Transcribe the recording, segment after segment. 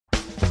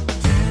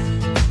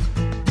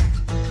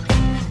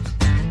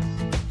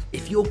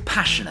you're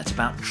passionate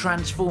about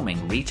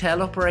transforming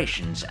retail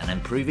operations and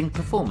improving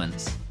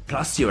performance,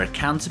 plus you're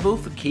accountable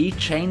for key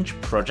change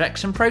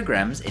projects and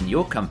programs in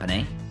your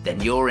company, then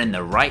you're in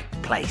the right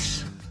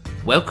place.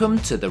 Welcome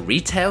to the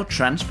Retail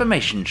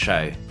Transformation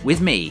Show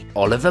with me,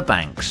 Oliver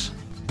Banks.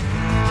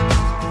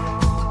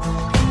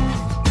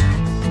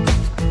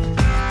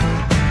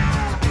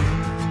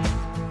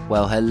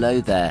 Well, hello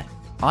there.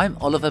 I'm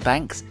Oliver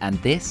Banks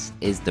and this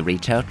is the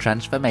Retail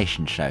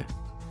Transformation Show.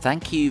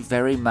 Thank you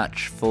very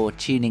much for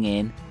tuning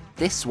in.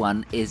 This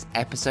one is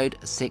episode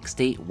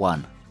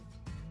 61.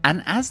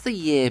 And as the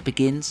year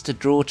begins to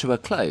draw to a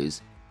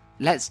close,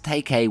 let's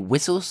take a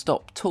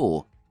whistle-stop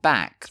tour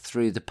back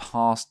through the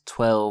past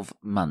 12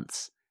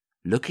 months,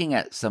 looking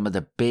at some of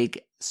the big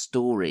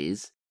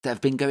stories that have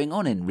been going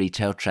on in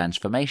retail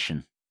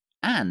transformation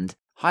and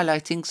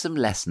highlighting some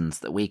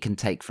lessons that we can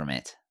take from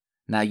it.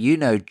 Now, you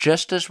know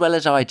just as well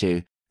as I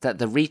do that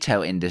the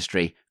retail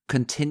industry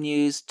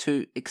continues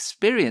to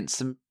experience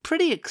some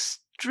pretty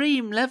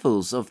extreme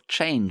levels of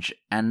change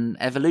and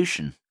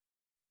evolution.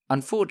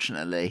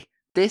 Unfortunately,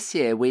 this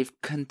year we've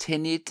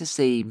continued to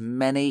see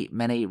many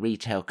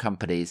retail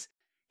companies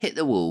hit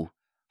the wall,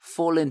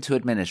 fall into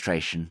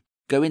administration,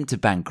 go into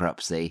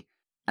bankruptcy,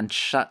 and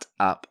shut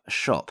up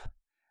shop,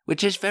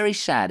 which is very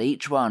sad.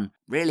 Each one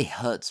really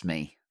hurts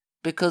me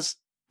because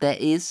there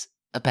is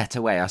a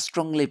better way. I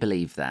strongly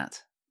believe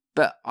that.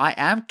 But I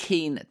am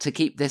keen to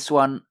keep this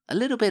one a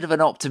little bit of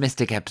an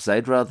optimistic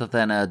episode rather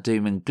than a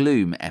doom and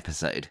gloom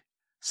episode.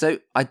 So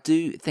I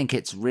do think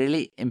it's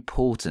really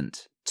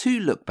important to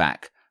look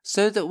back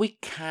so that we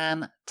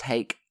can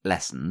take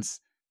lessons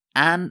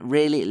and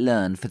really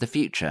learn for the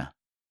future.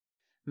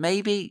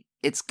 Maybe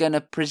it's going to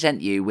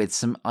present you with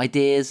some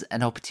ideas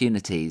and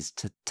opportunities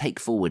to take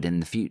forward in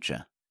the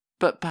future.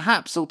 But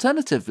perhaps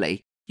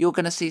alternatively, you're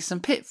going to see some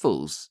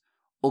pitfalls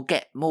or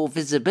get more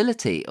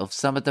visibility of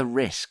some of the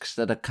risks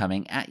that are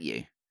coming at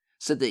you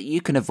so that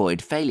you can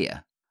avoid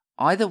failure.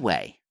 Either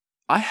way,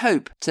 I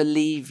hope to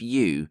leave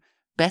you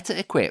better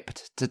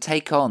equipped to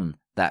take on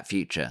that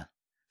future.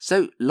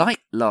 So like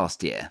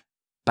last year,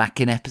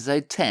 back in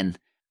episode 10,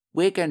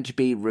 we're going to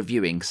be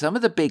reviewing some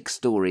of the big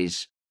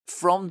stories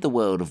from the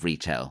world of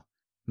retail,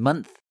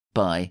 month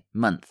by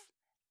month.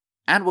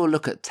 And we'll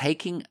look at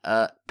taking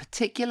a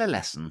particular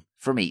lesson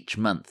from each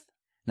month.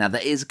 Now,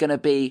 there is going to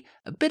be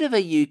a bit of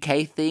a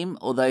UK theme,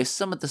 although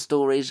some of the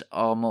stories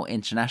are more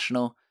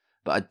international.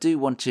 But I do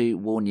want to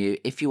warn you,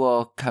 if you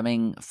are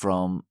coming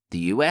from the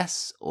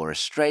US or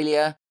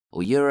Australia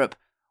or Europe,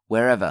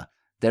 wherever,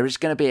 there is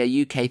going to be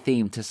a UK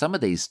theme to some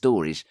of these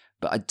stories.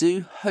 But I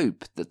do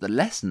hope that the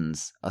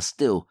lessons are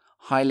still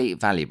highly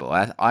valuable.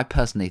 I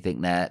personally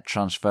think they're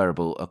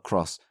transferable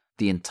across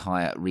the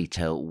entire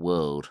retail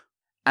world.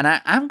 And I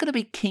am going to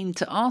be keen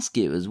to ask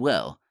you as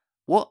well,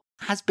 what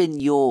has been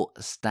your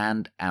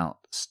standout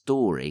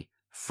story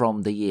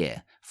from the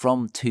year,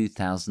 from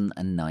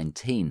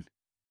 2019?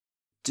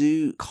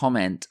 Do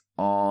comment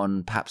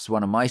on perhaps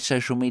one of my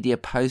social media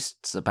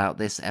posts about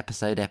this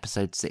episode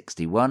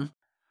 61,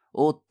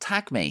 or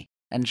tag me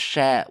and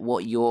share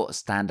what your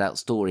standout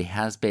story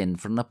has been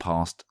from the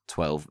past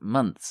 12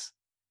 months.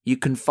 You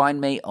can find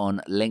me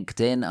on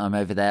LinkedIn. I'm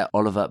over there,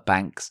 Oliver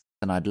Banks,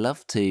 and I'd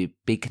love to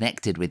be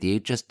connected with you.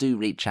 Just do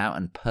reach out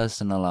and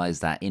personalise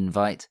that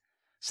invite.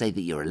 Say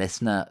that you're a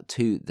listener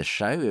to the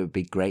show. It would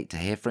be great to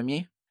hear from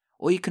you.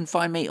 Or you can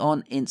find me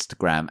on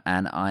Instagram,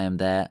 and I am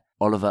there,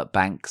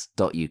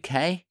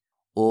 oliverbanks.uk,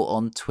 or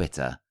on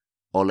Twitter,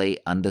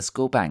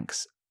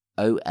 Ollie_Banks,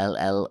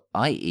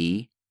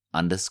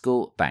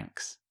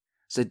 OLLIE_Banks.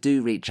 So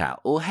do reach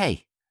out. Or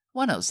hey,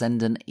 why not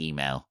send an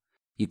email?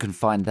 You can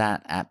find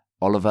that at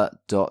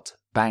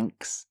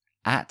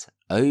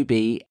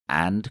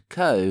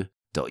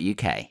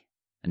oliver.banks@obandco.uk.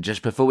 And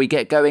just before we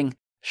get going,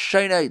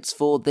 show notes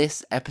for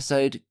this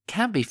episode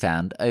can be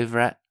found over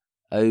at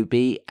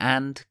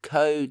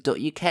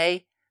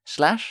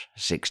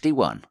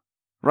obandco.uk/61.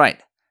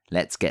 Right,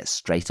 let's get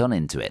straight on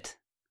into it.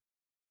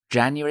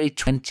 January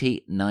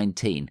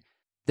 2019.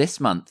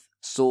 This month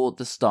saw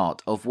the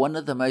start of one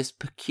of the most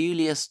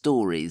peculiar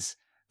stories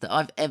that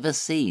I've ever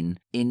seen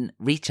in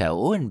retail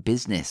or in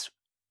business.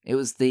 It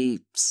was the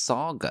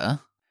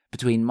saga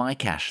between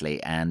Mike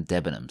Ashley and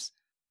Debenhams.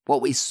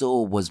 What we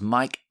saw was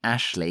Mike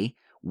Ashley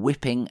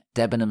whipping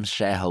Debenhams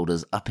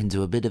shareholders up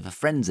into a bit of a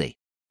frenzy.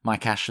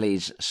 Mike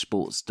Ashley's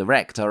Sports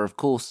Direct were of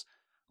course,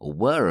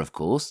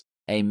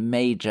 a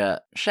major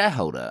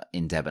shareholder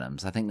in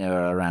Debenhams. I think they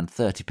were around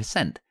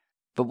 30%.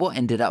 But what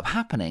ended up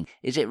happening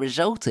is it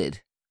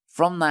resulted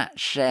from that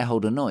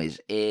shareholder noise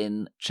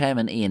in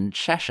Chairman Ian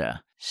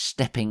Cheshire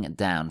stepping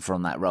down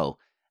from that role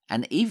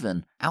and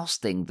even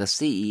ousting the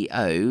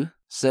CEO,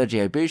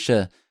 Sergio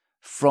Boucher,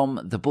 from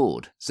the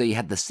board. So you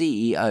had the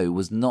CEO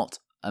was not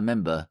a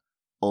member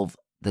of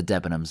the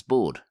Debenhams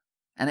board.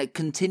 And it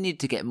continued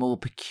to get more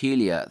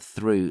peculiar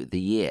through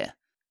the year.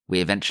 We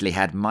eventually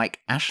had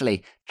Mike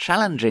Ashley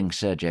challenging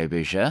Sergio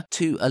Boucher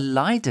to a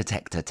lie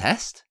detector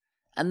test.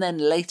 And then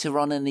later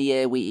on in the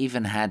year, we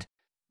even had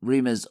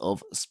rumours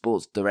of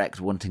Sports Direct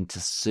wanting to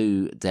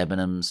sue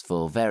Debenhams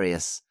for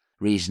various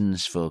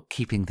reasons for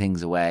keeping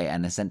things away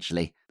and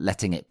essentially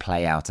letting it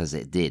play out as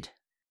it did.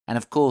 And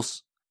of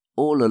course,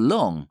 all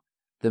along,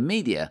 the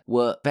media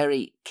were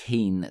very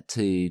keen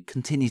to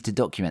continue to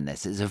document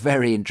this. It's a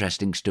very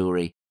interesting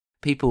story.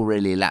 People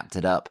really lapped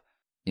it up.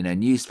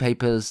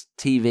 Newspapers,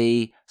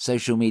 TV,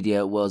 social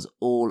media was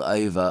all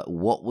over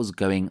what was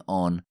going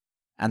on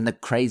and the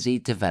crazy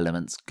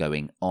developments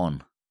going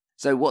on.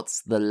 So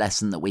what's the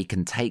lesson that we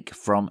can take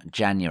from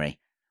January?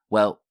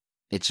 Well,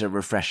 it's a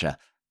refresher.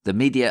 The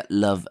media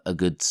love a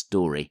good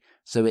story,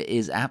 so it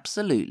is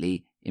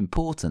absolutely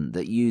important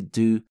that you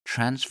do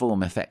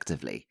transform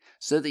effectively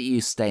so that you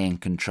stay in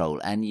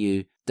control and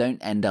you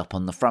don't end up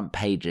on the front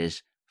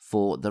pages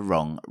for the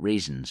wrong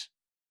reasons.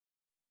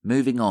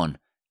 Moving on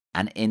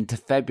and into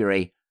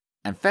February,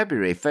 and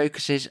February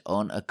focuses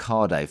on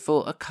Ocado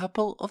for a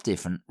couple of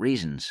different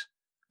reasons.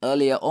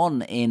 Earlier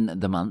on in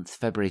the month,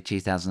 February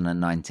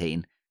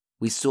 2019,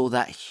 we saw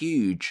that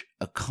huge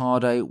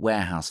Ocado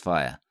warehouse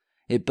fire.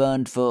 It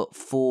burned for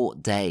 4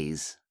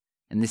 days,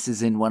 and this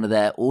is in one of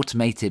their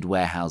automated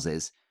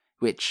warehouses,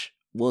 which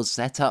was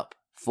set up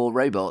for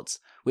robots,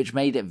 which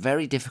made it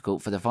very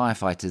difficult for the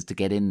firefighters to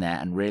get in there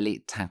and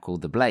really tackle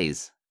the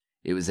blaze.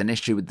 It was an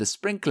issue with the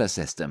sprinkler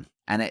system,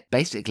 and it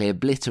basically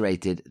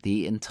obliterated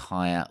the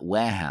entire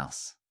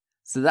warehouse.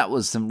 So that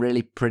was some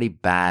really pretty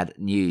bad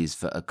news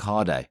for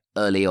Ocado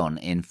early on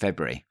in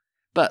February.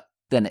 But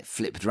then it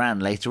flipped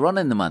around later on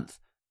in the month,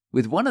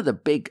 with one of the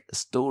big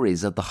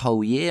stories of the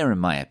whole year, in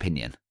my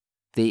opinion.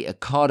 The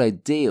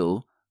Ocado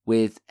deal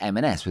with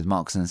M&S, with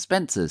Marks &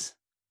 Spencer's.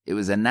 It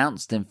was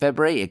announced in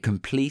February, it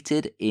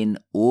completed in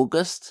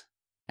August,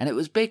 and it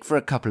was big for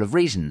a couple of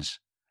reasons.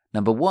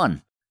 Number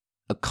one,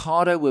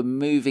 Ocado were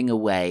moving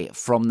away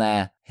from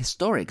their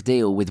historic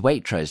deal with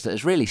Waitrose that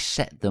has really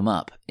set them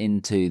up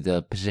into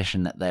the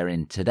position that they're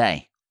in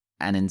today,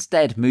 and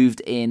instead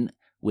moved in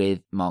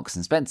with Marks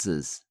 &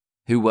 Spencer's,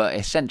 who were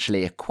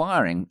essentially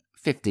acquiring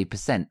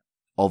 50%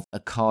 of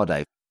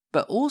Ocado.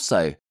 But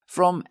also,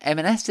 from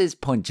M&S's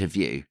point of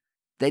view,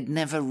 they'd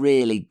never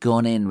really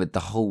gone in with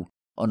the whole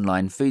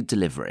online food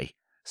delivery.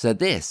 So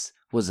this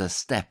was a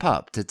step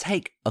up to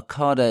take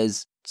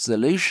Ocado's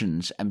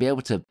solutions and be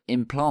able to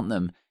implant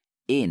them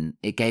in.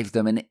 It gave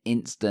them an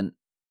instant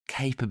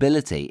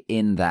capability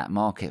in that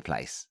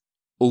marketplace,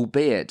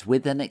 albeit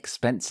with an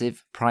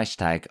expensive price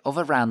tag of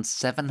around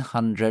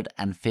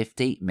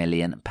 £750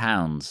 million.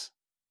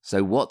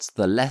 So what's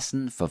the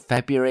lesson for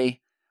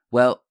February?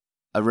 Well,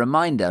 a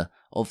reminder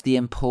of the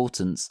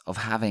importance of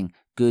having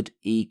good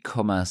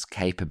e-commerce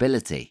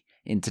capability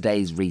in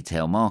today's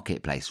retail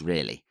marketplace,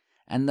 really,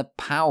 and the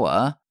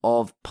power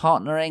of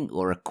partnering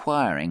or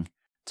acquiring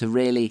to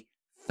really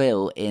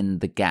fill in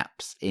the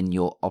gaps in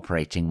your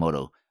operating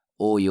model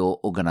or your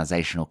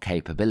organizational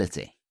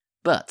capability.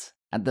 But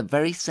at the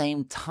very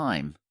same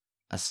time,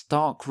 a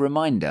stark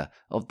reminder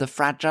of the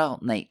fragile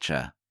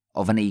nature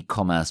of an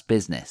e-commerce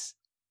business,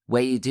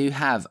 where you do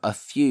have a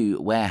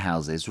few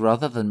warehouses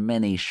rather than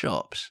many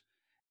shops.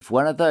 If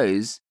one of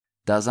those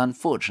does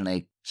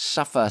unfortunately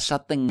suffer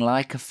something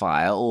like a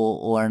fire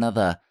or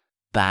another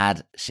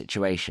bad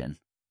situation,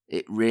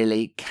 it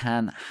really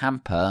can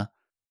hamper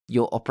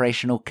your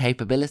operational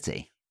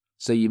capability.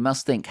 So you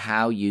must think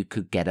how you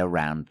could get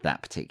around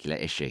that particular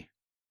issue.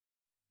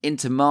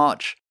 Into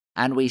March,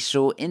 and we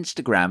saw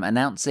Instagram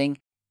announcing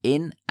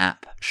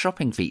in-app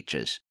shopping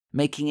features,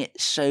 making it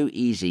so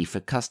easy for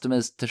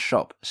customers to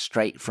shop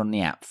straight from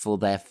the app for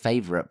their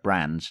favourite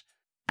brands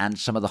and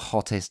some of the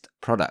hottest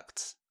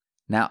products.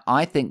 Now,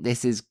 I think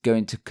this is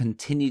going to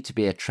continue to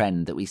be a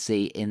trend that we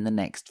see in the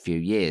next few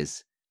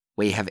years.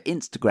 We have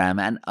Instagram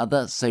and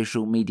other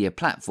social media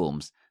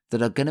platforms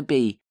that are going to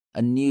be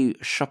a new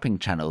shopping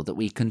channel that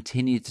we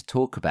continue to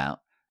talk about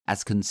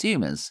as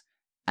consumers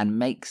and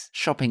makes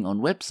shopping on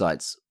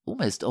websites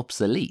almost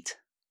obsolete.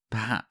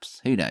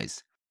 Perhaps, who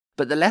knows?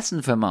 But the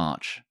lesson for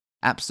March,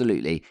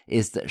 absolutely,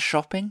 is that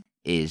shopping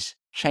is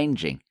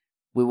changing.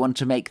 We want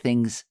to make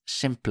things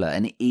simpler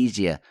and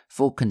easier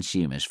for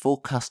consumers, for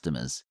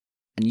customers.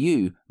 And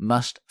you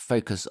must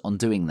focus on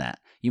doing that.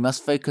 You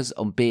must focus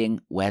on being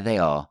where they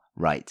are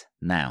right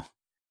now.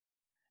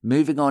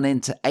 Moving on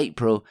into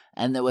April,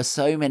 and there were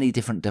so many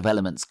different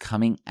developments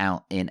coming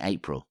out in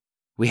April.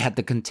 We had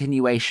the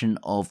continuation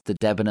of the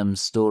Debenhams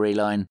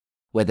storyline,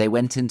 where they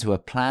went into a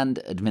planned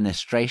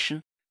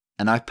administration,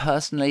 and I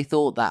personally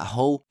thought that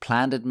whole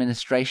planned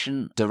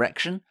administration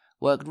direction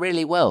worked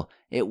really well.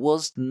 It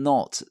was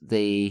not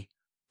the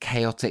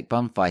chaotic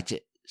bum fight.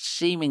 It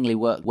seemingly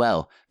worked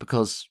well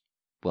because,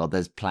 well,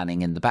 there's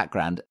planning in the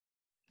background.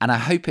 And I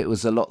hope it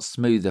was a lot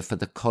smoother for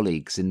the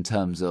colleagues in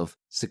terms of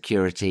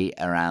security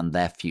around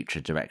their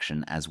future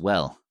direction as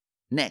well.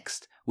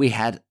 Next, we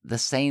had the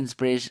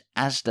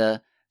Sainsbury's-Asda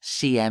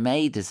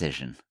CMA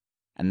decision.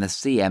 And the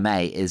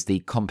CMA is the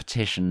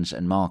Competitions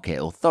and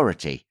Market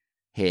Authority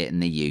here in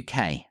the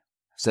UK.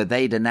 So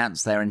they'd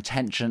announced their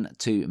intention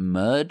to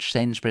merge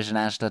Sainsbury's and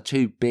Asda,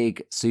 two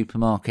big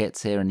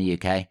supermarkets here in the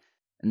UK.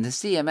 And the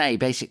CMA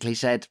basically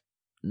said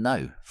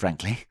no,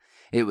 frankly.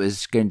 It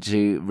was going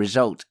to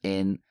result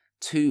in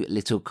too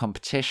little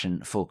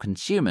competition for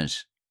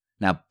consumers.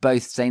 Now,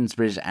 both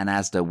Sainsbury's and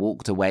Asda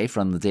walked away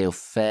from the deal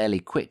fairly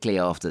quickly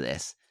after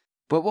this.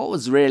 But what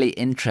was really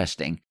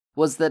interesting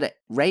was that it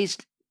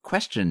raised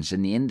questions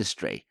in the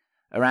industry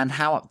around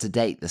how up to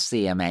date the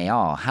CMA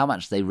are, how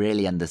much they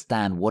really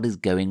understand what is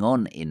going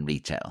on in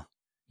retail.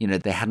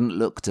 They hadn't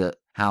looked at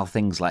how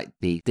things like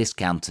the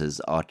discounters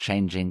are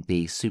changing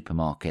the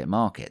supermarket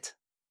market.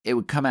 It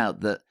would come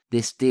out that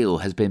this deal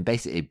has been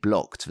basically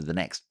blocked for the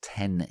next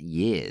 10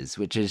 years,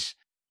 which is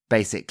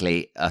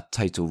basically a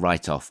total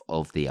write-off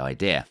of the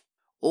idea.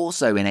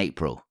 Also in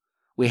April,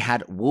 we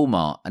had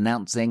Walmart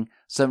announcing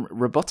some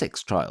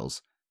robotics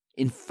trials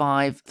in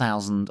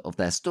 5,000 of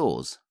their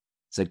stores.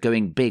 So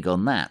going big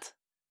on that.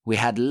 We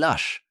had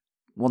Lush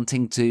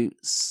wanting to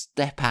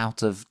step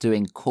out of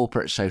doing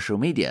corporate social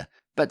media,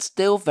 but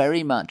still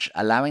very much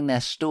allowing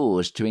their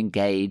stores to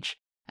engage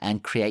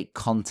and create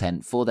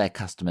content for their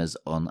customers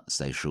on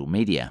social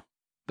media.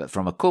 But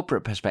from a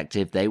corporate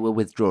perspective, they were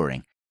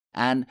withdrawing.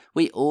 And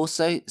we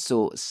also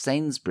saw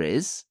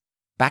Sainsbury's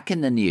back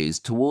in the news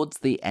towards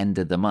the end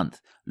of the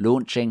month,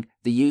 launching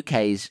the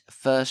UK's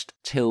first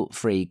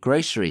till-free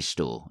grocery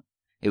store.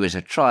 It was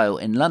a trial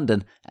in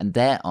London and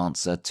their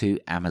answer to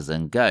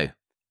Amazon Go.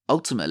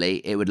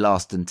 Ultimately, it would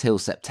last until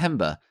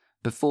September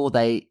before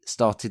they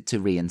started to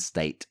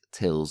reinstate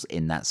tills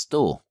in that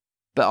store.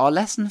 But our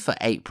lesson for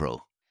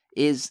April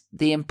is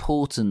the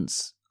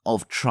importance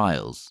of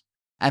trials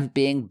and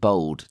being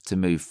bold to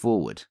move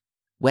forward.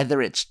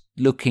 Whether it's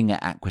looking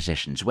at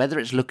acquisitions, whether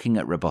it's looking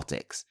at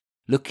robotics,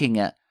 looking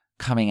at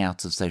coming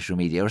out of social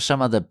media or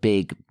some other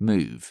big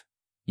move,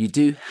 you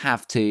do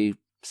have to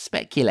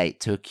speculate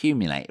to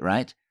accumulate,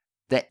 right?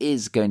 There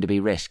is going to be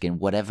risk in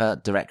whatever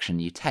direction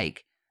you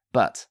take.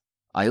 But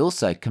I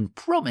also can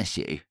promise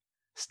you,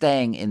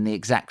 staying in the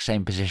exact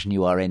same position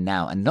you are in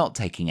now and not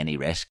taking any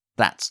risk,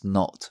 that's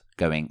not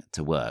going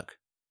to work.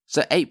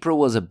 So April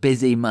was a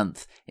busy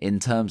month in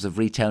terms of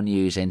retail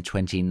news in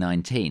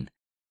 2019.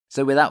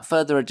 So without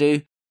further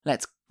ado,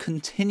 let's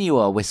continue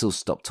our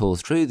whistle-stop tour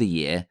through the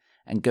year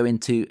and go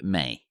into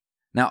May.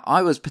 Now,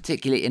 I was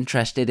particularly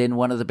interested in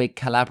one of the big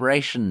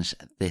collaborations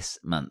this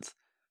month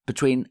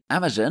between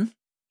Amazon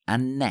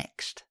and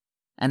Next,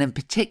 and in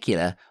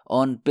particular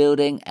on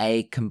building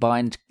a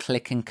combined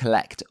click and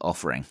collect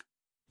offering.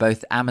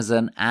 Both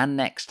Amazon and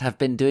Next have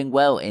been doing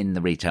well in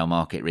the retail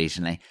market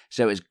recently,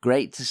 so it's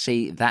great to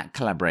see that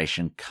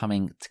collaboration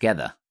coming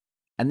together.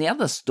 And the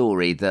other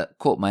story that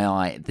caught my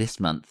eye this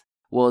month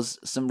was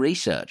some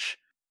research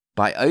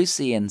by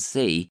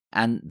OC&C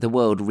and the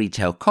World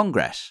Retail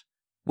Congress,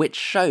 which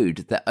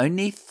showed that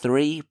only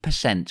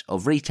 3%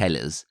 of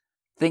retailers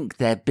think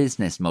their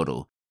business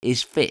model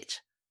is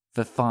fit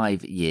for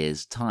 5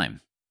 years'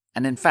 time.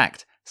 And in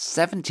fact,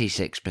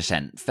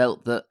 76%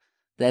 felt that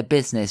their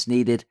business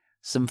needed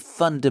some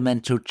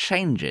fundamental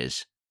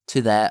changes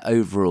to their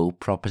overall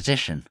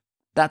proposition.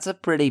 That's a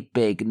pretty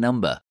big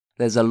number.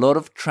 There's a lot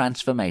of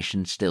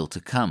transformation still to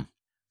come.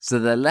 So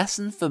the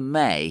lesson for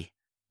May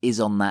is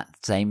on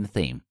that same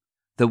theme.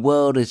 The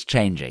world is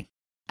changing,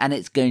 and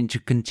it's going to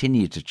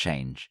continue to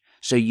change.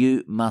 So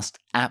you must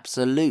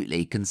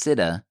absolutely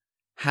consider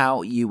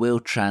how you will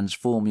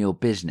transform your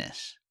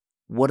business.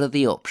 What are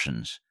the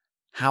options?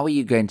 How are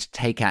you going to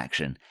take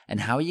action?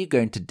 And how are you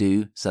going to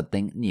do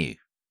something new?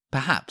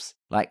 Perhaps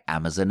like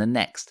Amazon and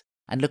Next,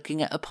 and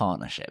looking at a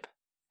partnership.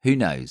 Who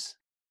knows?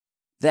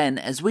 Then,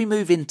 as we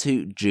move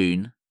into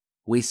June,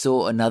 we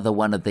saw another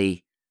one of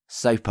the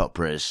soap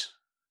operas,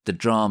 the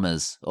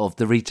dramas of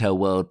the retail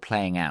world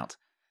playing out.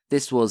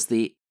 This was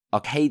the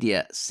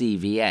Arcadia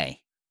CVA,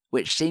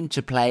 which seemed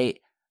to play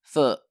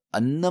for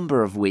a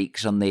number of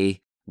weeks on the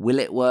will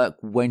it work,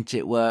 won't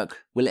it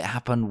work, will it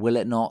happen, will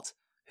it not,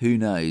 who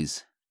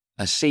knows.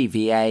 A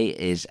CVA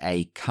is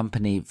a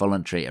company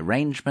voluntary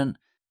arrangement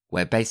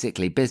where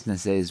basically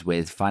businesses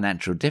with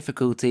financial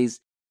difficulties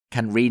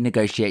can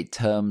renegotiate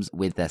terms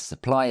with their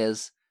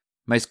suppliers.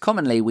 Most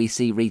commonly, we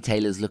see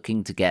retailers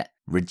looking to get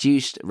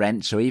reduced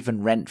rents or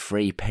even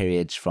rent-free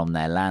periods from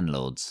their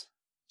landlords.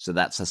 So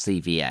that's a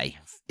CVA,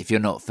 if you're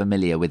not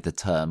familiar with the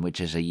term, which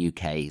is a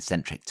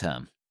UK-centric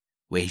term.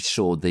 We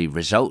saw the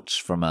results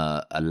from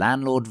a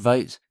landlord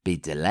vote be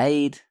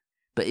delayed,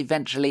 but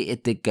eventually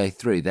it did go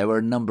through. There were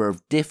a number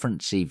of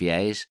different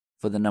CVAs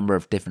for the number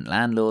of different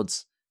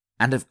landlords.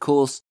 And of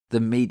course,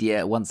 the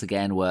media once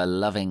again were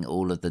loving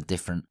all of the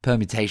different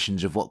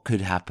permutations of what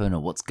could happen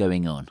or what's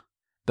going on.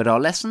 But our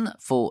lesson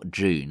for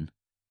June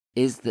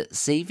is that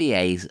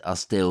CVAs are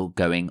still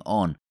going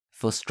on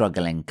for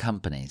struggling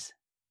companies.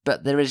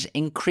 But there is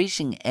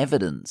increasing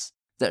evidence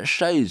that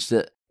shows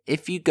that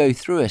if you go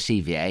through a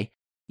CVA,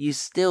 you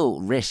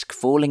still risk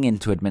falling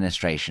into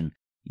administration.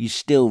 You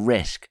still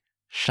risk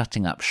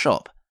shutting up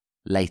shop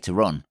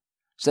later on.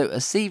 So a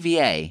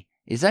CVA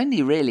is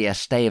only really a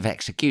stay of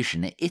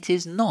execution. It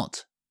is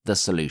not the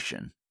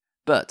solution.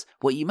 But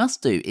what you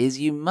must do is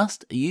you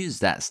must use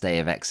that stay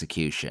of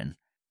execution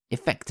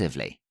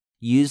effectively.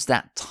 Use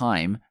that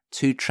time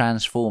to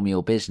transform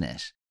your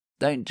business.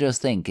 Don't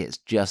just think it's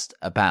just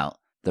about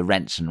the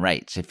rents and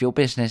rates. If your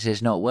business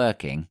is not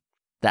working,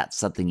 that's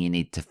something you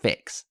need to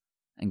fix.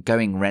 And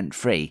going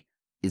rent-free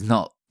is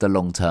not the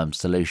long-term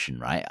solution,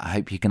 right? I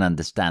hope you can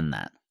understand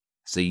that.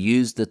 So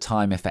use the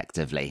time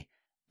effectively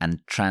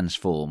and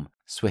transform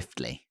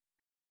swiftly.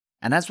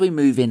 And as we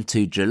move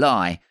into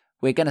July,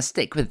 we're going to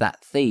stick with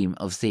that theme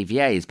of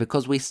CVAs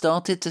because we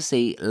started to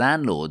see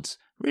landlords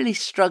really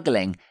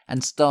struggling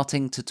and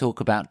starting to talk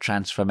about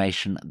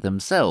transformation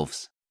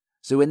themselves.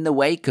 So in the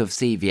wake of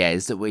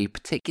CVAs that we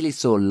particularly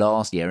saw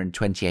last year in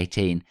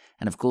 2018,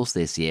 and of course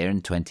this year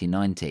in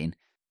 2019,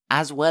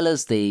 as well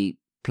as the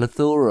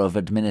plethora of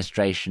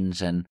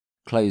administrations and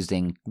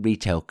closing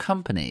retail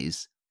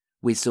companies,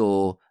 we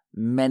saw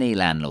many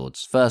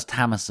landlords, first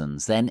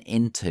Hammersons, then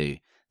Intu,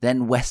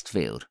 then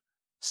Westfield,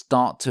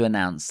 start to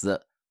announce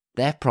that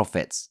their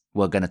profits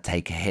were going to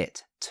take a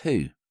hit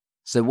too.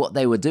 So what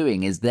they were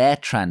doing is they're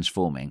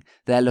transforming,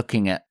 they're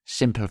looking at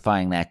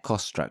simplifying their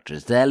cost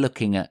structures, they're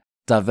looking at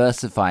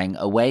diversifying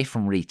away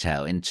from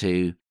retail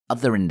into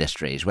other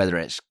industries, whether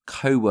it's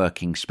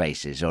co-working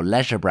spaces or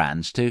leisure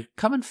brands, to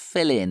come and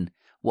fill in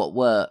what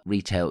were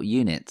retail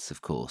units,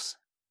 of course.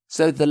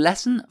 So the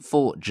lesson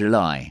for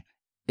July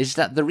is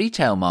that the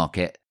retail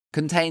market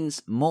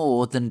contains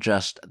more than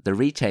just the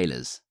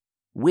retailers.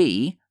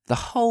 We, the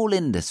whole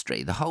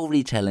industry, the whole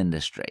retail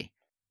industry,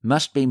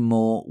 must be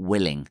more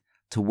willing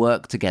to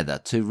work together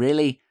to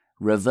really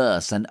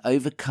reverse and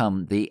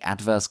overcome the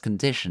adverse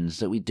conditions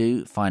that we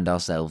do find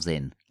ourselves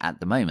in at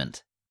the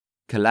moment.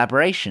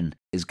 Collaboration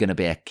is going to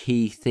be a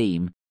key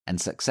theme and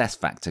success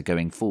factor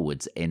going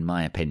forwards, in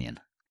my opinion.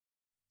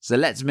 So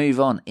let's move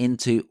on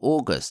into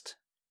August.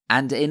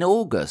 And in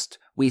August,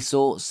 we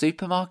saw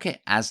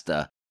supermarket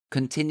Asda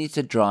continue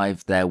to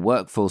drive their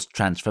workforce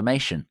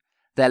transformation.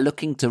 They're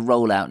looking to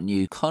roll out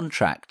new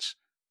contracts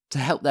to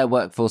help their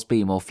workforce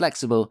be more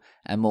flexible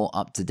and more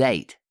up to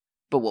date.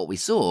 But what we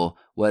saw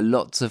were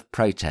lots of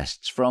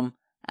protests from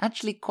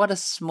actually quite a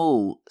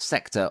small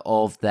sector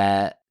of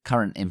their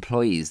current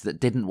employees that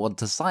didn't want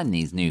to sign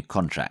these new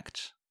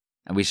contracts.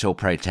 And we saw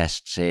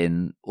protests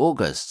in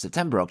August,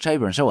 September,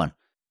 October, and so on.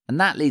 And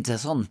that leads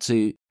us on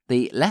to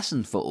the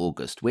lesson for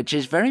August, which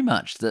is very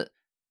much that,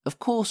 of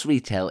course,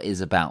 retail is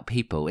about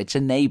people. It's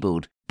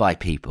enabled by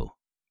people.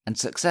 And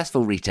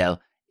successful retail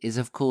is,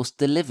 of course,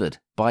 delivered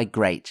by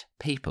great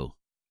people.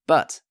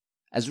 But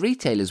as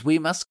retailers, we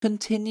must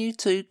continue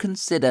to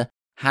consider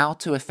how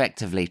to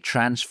effectively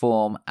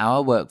transform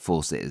our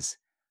workforces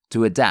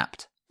to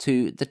adapt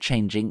to the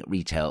changing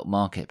retail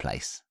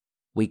marketplace.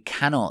 We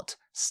cannot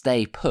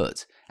stay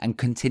put and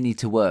continue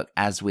to work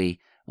as we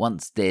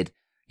once did,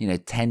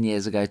 10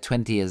 years ago,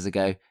 20 years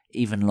ago,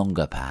 even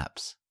longer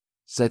perhaps.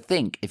 So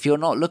think, if you're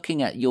not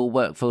looking at your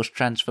workforce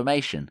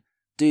transformation,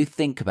 do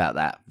think about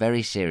that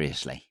very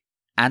seriously.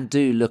 And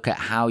do look at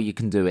how you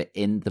can do it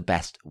in the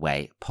best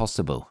way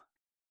possible.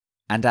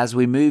 And as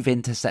we move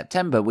into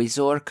September, we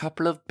saw a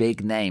couple of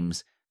big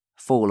names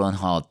fall on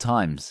hard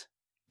times.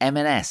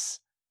 M&S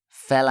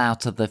fell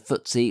out of the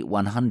FTSE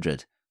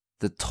 100,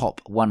 the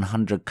top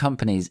 100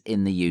 companies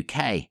in the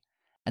UK.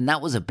 And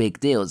that was a big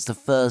deal. It's the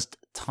first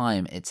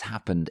time it's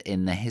happened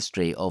in the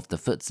history of the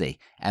FTSE.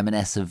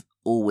 M&S have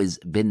always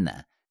been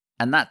there.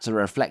 And that's a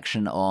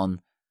reflection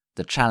on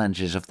the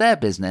challenges of their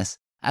business,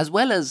 as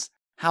well as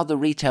how the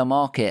retail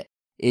market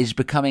is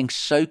becoming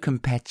so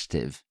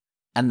competitive.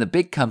 And the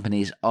big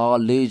companies are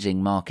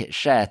losing market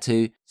share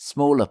to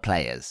smaller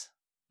players,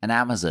 and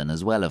Amazon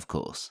as well, of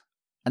course.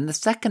 And the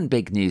second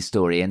big news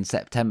story in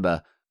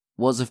September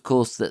was, of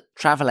course, that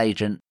travel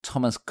agent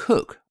Thomas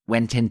Cook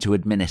went into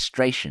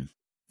administration.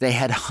 They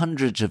had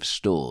hundreds of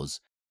stores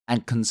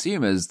and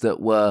consumers that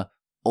were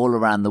all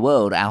around the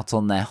world out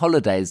on their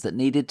holidays that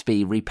needed to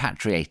be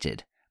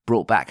repatriated,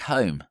 brought back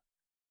home.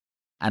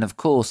 And of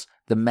course,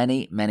 the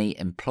many, many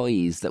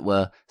employees that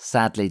were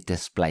sadly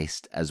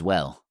displaced as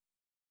well.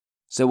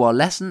 So our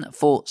lesson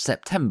for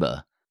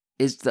September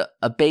is that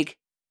a big,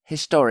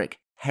 historic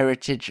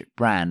heritage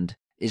brand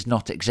is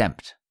not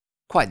exempt.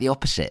 Quite the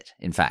opposite,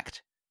 in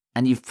fact.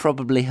 And you've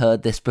probably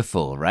heard this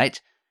before, right?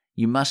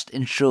 You must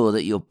ensure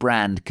that your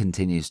brand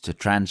continues to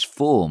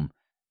transform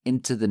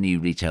into the new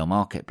retail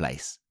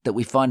marketplace that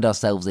we find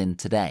ourselves in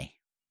today.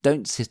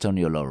 Don't sit on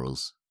your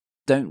laurels.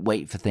 Don't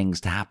wait for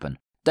things to happen.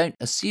 Don't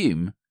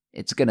assume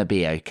it's going to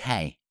be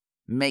okay.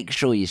 Make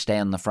sure you stay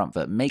on the front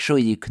foot. Make sure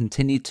you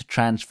continue to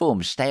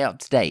transform, stay up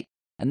to date.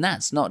 And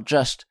that's not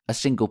just a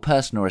single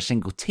person or a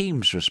single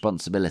team's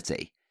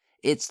responsibility.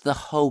 It's the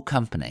whole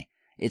company.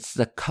 It's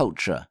the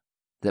culture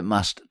that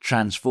must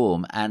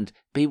transform and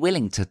be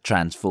willing to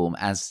transform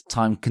as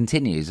time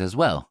continues as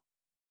well.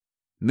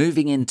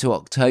 Moving into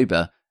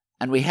October,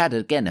 and we had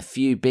again a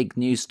few big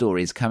news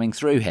stories coming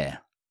through here.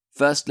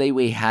 Firstly,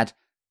 we had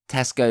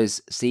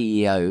Tesco's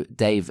CEO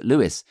Dave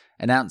Lewis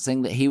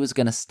announcing that he was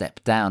going to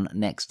step down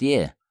next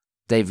year.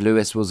 Dave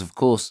Lewis was, of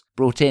course,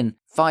 brought in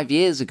 5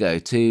 years ago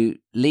to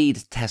lead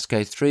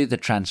Tesco through the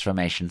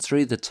transformation,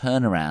 through the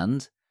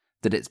turnaround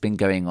that it's been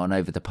going on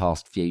over the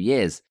past few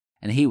years.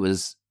 And he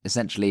was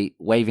essentially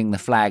waving the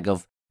flag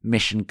of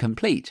mission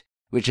complete,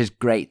 which is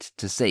great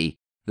to see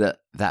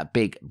that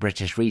big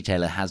British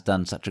retailer has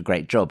done such a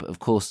great job. Of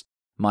course,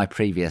 my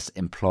previous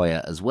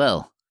employer as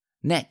well.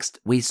 Next,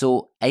 we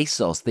saw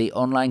ASOS, the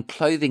online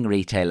clothing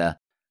retailer,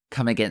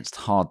 come against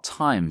hard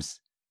times.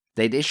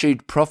 They'd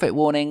issued profit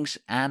warnings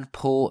and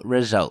poor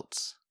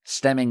results,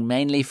 stemming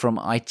mainly from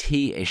IT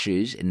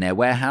issues in their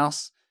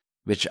warehouse,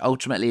 which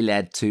ultimately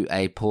led to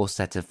a poor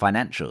set of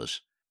financials.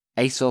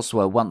 ASOS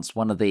were once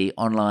one of the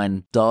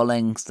online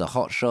darlings, the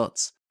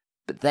hotshots,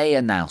 but they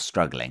are now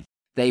struggling.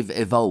 They've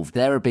evolved,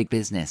 they're a big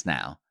business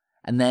now,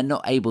 and they're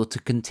not able to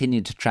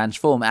continue to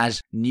transform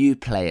as new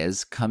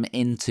players come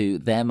into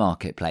their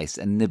marketplace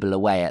and nibble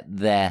away at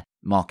their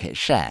market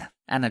share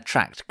and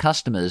attract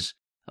customers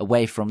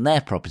away from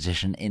their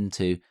proposition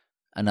into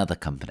another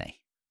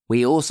company.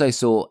 We also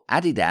saw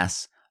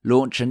Adidas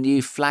launch a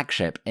new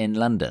flagship in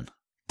London,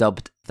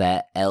 dubbed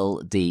their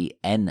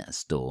LDN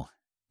store.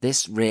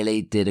 This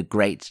really did a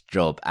great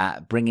job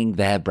at bringing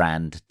their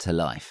brand to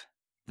life,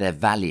 their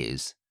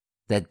values,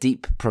 their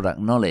deep product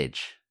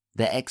knowledge,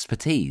 their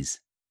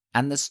expertise.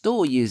 And the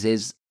store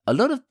uses a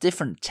lot of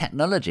different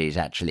technologies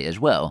actually as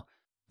well,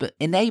 but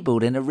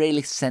enabled in a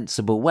really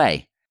sensible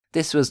way.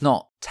 This was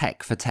not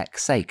tech for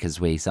tech's sake, as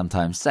we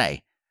sometimes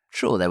say.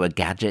 Sure, there were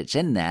gadgets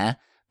in there,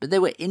 but they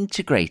were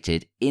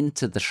integrated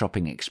into the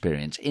shopping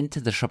experience, into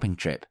the shopping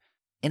trip,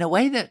 in a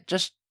way that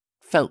just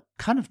felt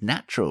kind of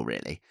natural,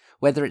 really.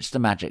 Whether it's the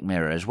magic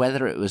mirrors,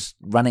 whether it was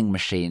running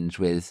machines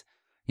with,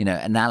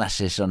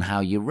 analysis on how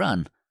you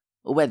run,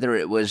 or whether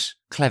it was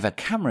clever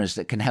cameras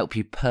that can help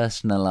you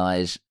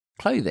personalize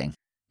clothing.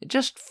 It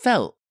just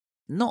felt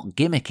not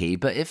gimmicky,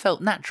 but it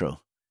felt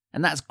natural.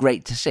 And that's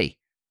great to see.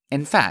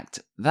 In fact,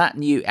 that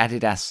new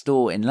Adidas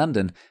store in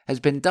London has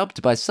been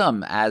dubbed by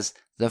some as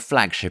the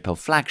flagship of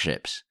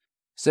flagships.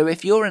 So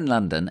if you're in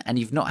London and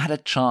you've not had a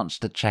chance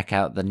to check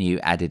out the new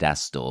Adidas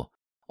store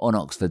on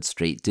Oxford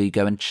Street, do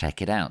go and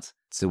check it out.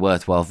 It's a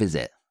worthwhile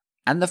visit.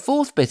 And the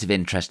fourth bit of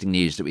interesting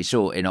news that we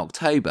saw in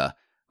October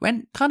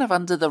went kind of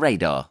under the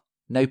radar.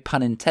 No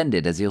pun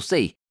intended, as you'll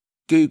see.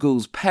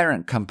 Google's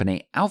parent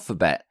company,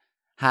 Alphabet,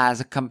 has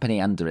a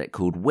company under it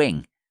called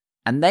Wing.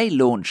 And they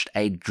launched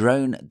a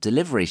drone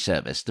delivery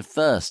service, the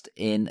first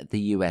in the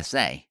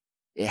USA.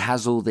 It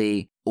has all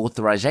the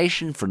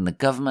authorization from the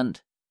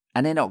government.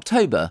 And in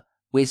October,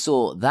 we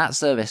saw that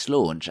service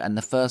launch and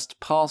the first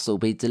parcel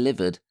be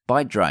delivered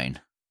by drone.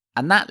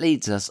 And that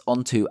leads us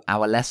onto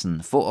our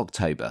lesson for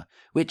October,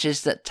 which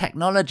is that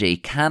technology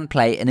can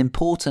play an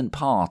important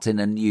part in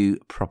a new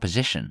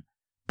proposition.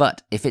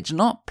 But if it's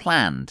not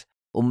planned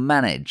or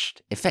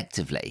managed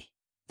effectively,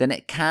 then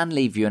it can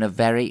leave you in a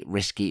very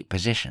risky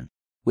position,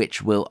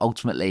 which will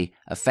ultimately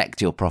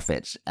affect your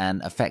profits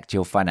and affect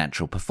your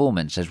financial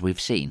performance, as we've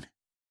seen.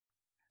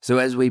 So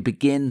as we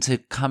begin to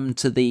come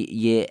to the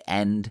year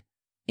end,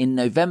 in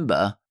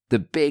November, the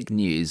big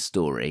news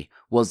story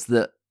was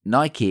that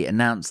Nike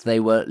announced they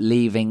were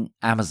leaving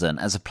Amazon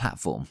as a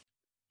platform.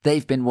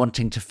 They've been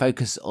wanting to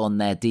focus on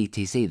their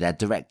DTC, their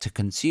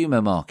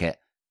direct-to-consumer market,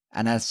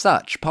 and as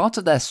such, part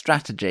of their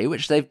strategy,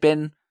 which they've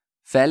been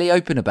fairly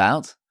open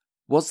about,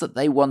 was that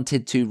they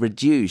wanted to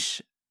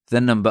reduce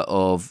the number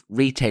of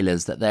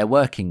retailers that they're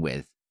working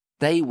with.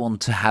 They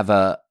want to have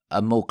a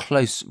more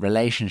close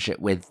relationship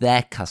with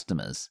their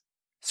customers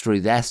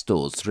through their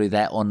stores, through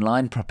their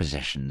online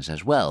propositions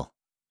as well.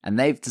 And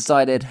they've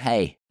decided,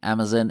 hey,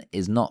 Amazon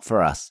is not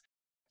for us.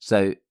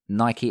 So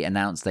Nike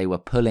announced they were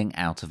pulling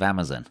out of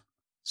Amazon.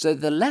 So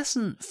the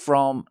lesson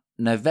from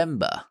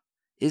November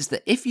is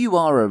that if you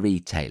are a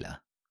retailer,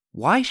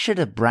 why should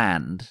a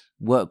brand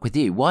work with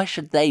you? Why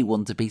should they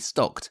want to be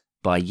stocked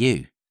by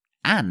you?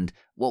 And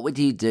what would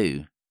you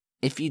do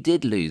if you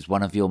did lose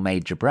one of your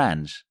major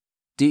brands?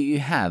 Do you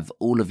have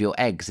all of your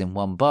eggs in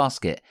one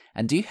basket?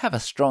 And do you have a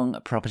strong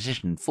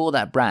proposition for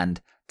that brand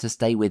to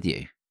stay with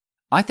you?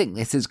 I think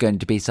this is going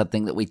to be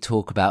something that we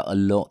talk about a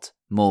lot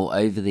more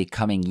over the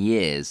coming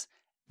years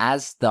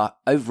as the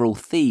overall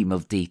theme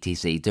of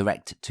DTC,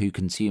 direct to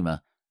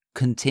consumer,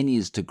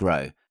 continues to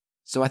grow.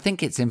 So I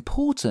think it's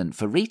important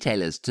for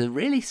retailers to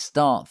really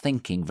start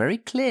thinking very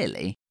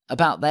clearly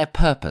about their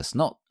purpose,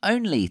 not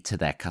only to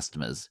their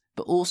customers,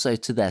 but also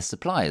to their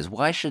suppliers.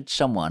 Why should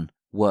someone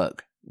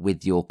work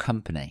with your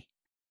company?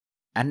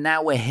 And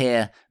now we're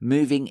here,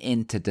 moving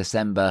into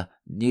December,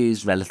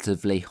 news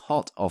relatively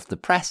hot off the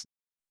press.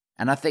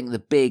 And I think the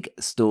big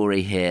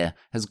story here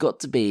has got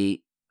to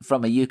be,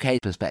 from a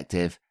UK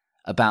perspective,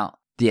 about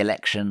the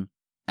election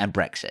and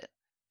Brexit.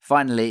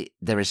 Finally,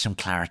 there is some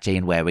clarity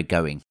in where we're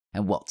going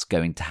and what's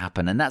going to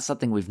happen. And that's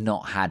something we've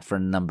not had for a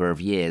number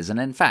of years. And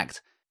in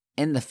fact,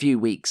 in the few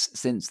weeks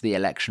since the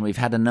election, we've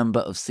had a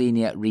number of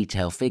senior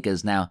retail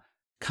figures now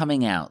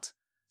coming out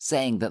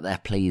saying that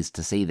they're pleased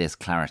to see this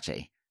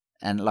clarity.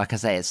 And like I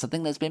say, it's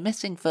something that's been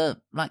missing for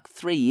like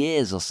 3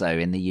 years or so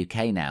in the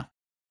UK now.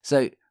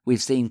 So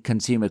we've seen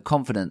consumer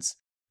confidence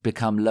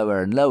become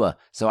lower and lower.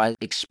 So I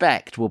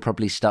expect we'll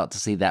probably start to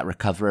see that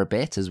recover a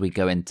bit as we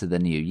go into the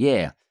new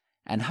year.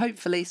 And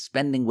hopefully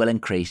spending will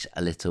increase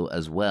a little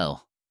as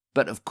well.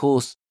 But of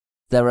course,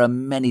 there are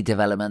many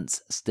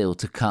developments still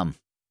to come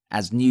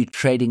as new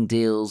trading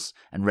deals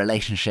and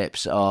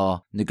relationships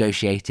are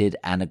negotiated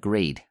and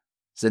agreed.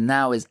 So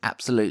now is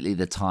absolutely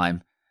the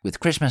time With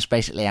Christmas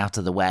basically out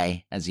of the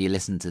way as you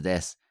listen to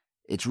this,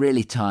 it's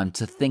really time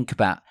to think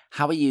about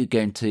how are you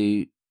going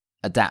to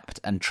adapt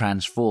and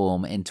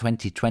transform in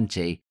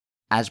 2020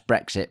 as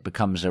Brexit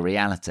becomes a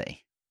reality.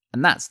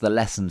 And that's the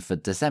lesson for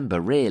December,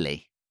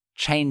 really.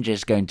 Change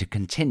is going to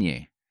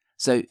continue.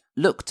 So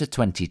look to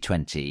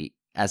 2020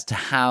 as to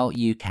how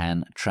you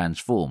can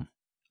transform.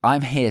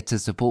 I'm here to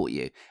support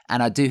you,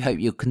 and I do hope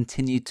you'll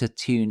continue to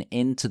tune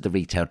into the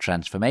Retail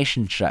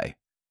Transformation Show.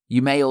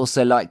 You may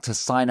also like to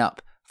sign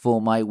up for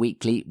my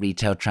weekly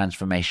Retail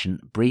Transformation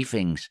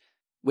briefings,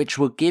 which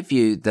will give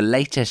you the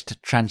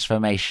latest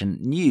transformation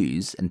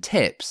news and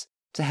tips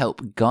to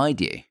help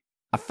guide you.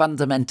 I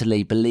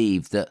fundamentally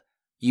believe that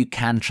you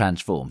can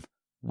transform.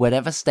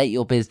 Whatever state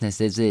your business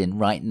is in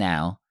right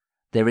now,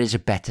 there is a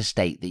better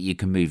state that you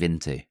can move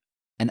into.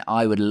 And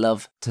I would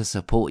love to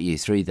support you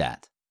through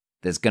that.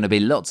 There's going to be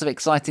lots of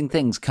exciting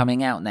things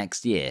coming out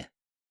next year.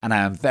 And I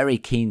am very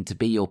keen to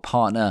be your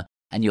partner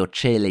and your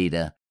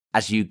cheerleader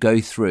as you go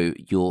through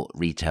your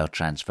retail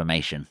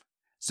transformation.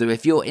 So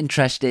if you're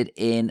interested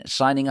in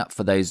signing up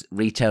for those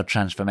retail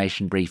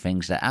transformation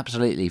briefings, they're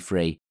absolutely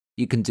free.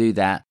 You can do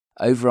that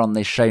over on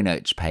the show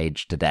notes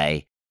page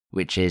today,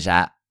 which is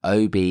at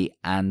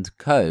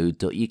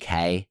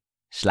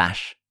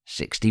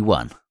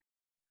obandco.uk/61.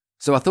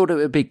 So I thought it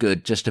would be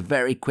good just to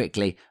very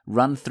quickly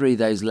run through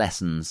those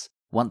lessons,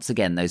 once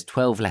again, those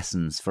 12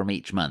 lessons from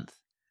each month.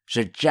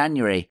 So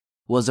January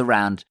was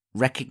around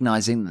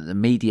recognizing that the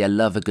media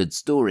love a good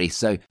story,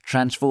 so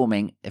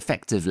transforming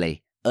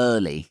effectively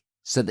early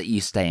so that you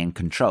stay in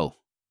control.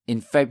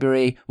 In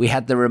February, we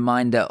had the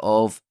reminder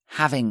of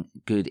having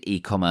good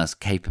e-commerce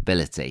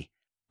capability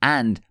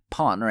and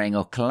partnering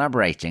or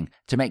collaborating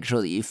to make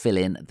sure that you fill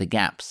in the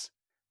gaps,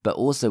 but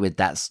also with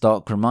that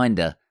stark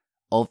reminder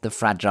of the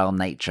fragile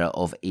nature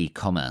of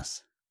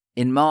e-commerce.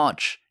 In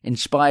March,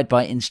 inspired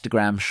by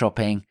Instagram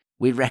shopping,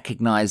 we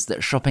recognized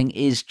that shopping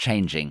is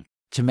changing.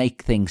 To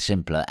make things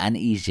simpler and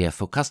easier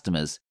for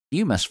customers,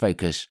 you must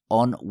focus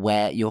on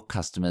where your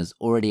customers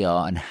already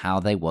are and how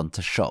they want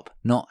to shop,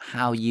 not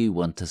how you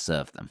want to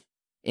serve them.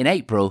 In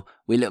April,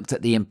 we looked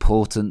at the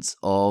importance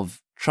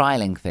of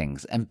trialing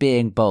things and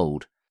being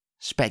bold.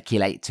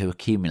 Speculate to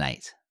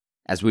accumulate.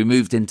 As we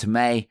moved into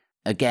May,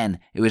 again,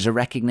 it was a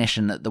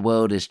recognition that the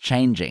world is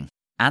changing,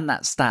 and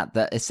that stat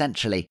that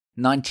essentially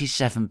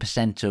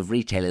 97% of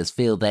retailers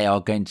feel they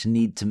are going to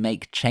need to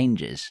make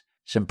changes,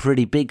 some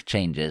pretty big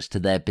changes to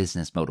their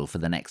business model for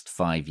the next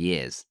 5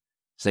 years.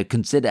 So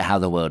consider how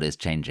the world is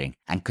changing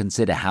and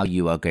consider how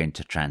you are going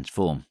to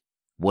transform.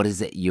 What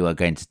is it you are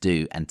going to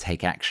do and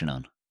take action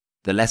on?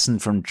 The lesson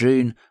from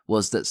June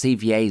was that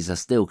CVAs are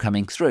still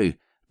coming through,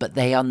 but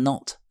they are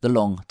not the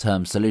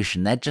long-term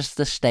solution. They're just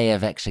the stay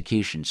of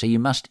execution. So you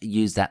must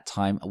use that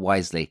time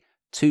wisely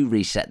to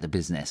reset the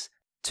business,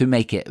 to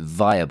make it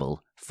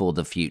viable for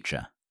the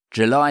future.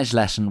 July's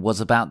lesson was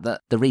about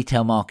that the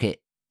retail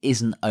market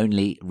isn't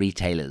only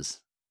retailers.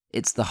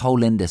 It's the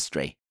whole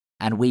industry.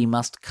 And we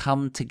must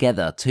come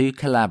together to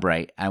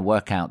collaborate and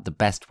work out the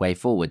best way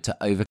forward to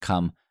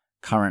overcome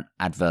current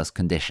adverse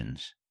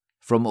conditions.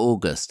 From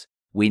August,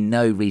 we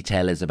know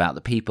retail is about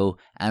the people,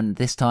 and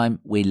this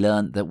time we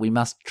learned that we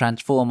must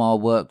transform our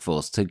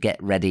workforce to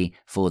get ready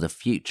for the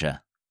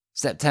future.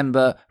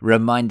 September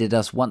reminded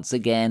us once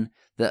again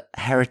that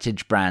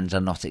heritage brands are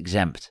not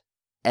exempt.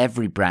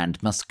 Every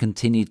brand must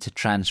continue to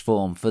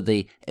transform for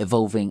the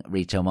evolving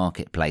retail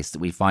marketplace that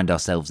we find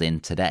ourselves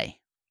in today.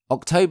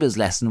 October's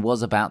lesson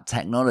was about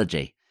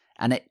technology,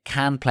 and it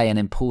can play an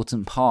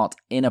important part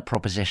in a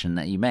proposition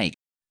that you make,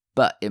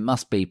 but it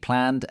must be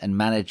planned and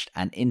managed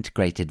and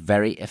integrated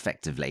very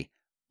effectively,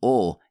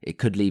 or it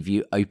could leave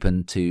you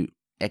open to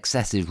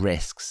excessive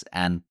risks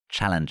and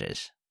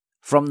challenges.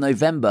 From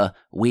November,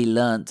 we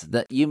learnt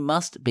that you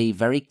must be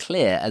very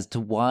clear as to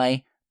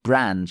why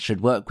brands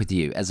should work with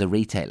you as a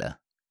retailer.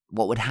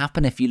 What would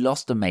happen if you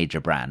lost a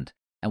major brand?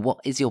 And what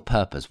is your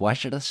purpose? Why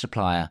should a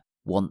supplier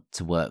want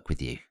to work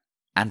with you?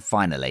 And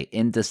finally,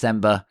 in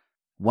December,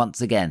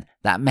 once again,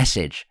 that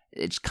message,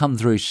 it's come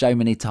through so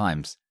many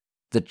times.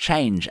 The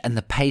change and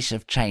the pace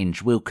of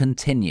change will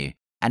continue,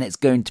 and it's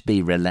going to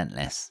be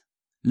relentless.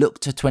 Look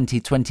to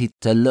 2020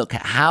 to look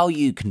at how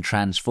you can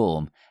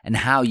transform and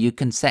how you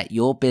can set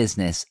your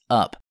business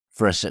up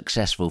for a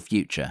successful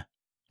future.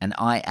 And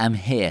I am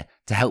here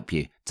to help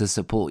you, to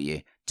support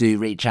you. Do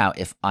reach out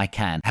if I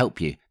can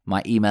help you.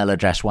 My email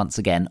address, once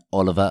again,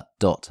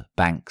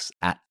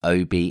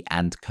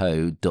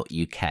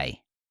 oliver.banks@obandco.uk.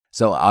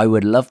 So I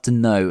would love to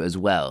know as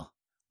well,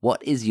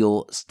 what is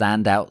your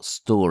standout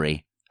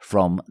story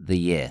from the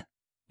year?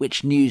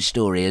 Which news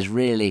story has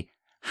really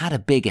had a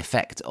big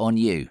effect on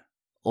you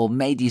or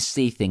made you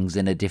see things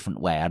in a different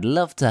way? I'd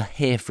love to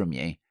hear from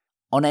you.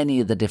 On any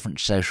of the different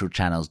social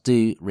channels,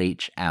 do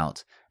reach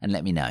out and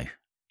let me know.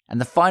 And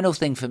the final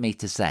thing for me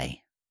to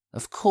say,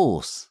 of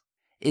course,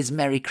 is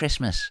Merry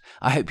Christmas.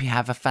 I hope you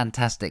have a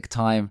fantastic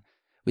time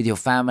with your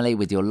family,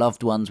 with your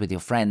loved ones, with your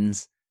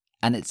friends.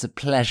 And it's a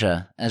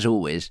pleasure, as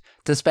always,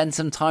 to spend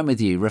some time with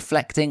you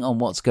reflecting on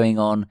what's going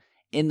on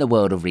in the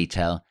world of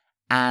retail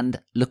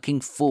and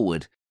looking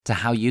forward to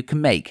how you can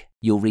make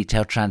your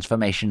retail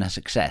transformation a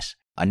success.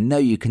 I know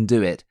you can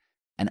do it,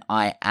 and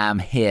I am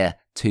here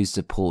to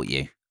support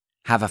you.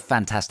 Have a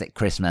fantastic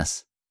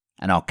Christmas,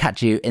 and I'll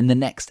catch you in the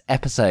next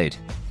episode.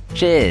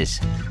 Cheers!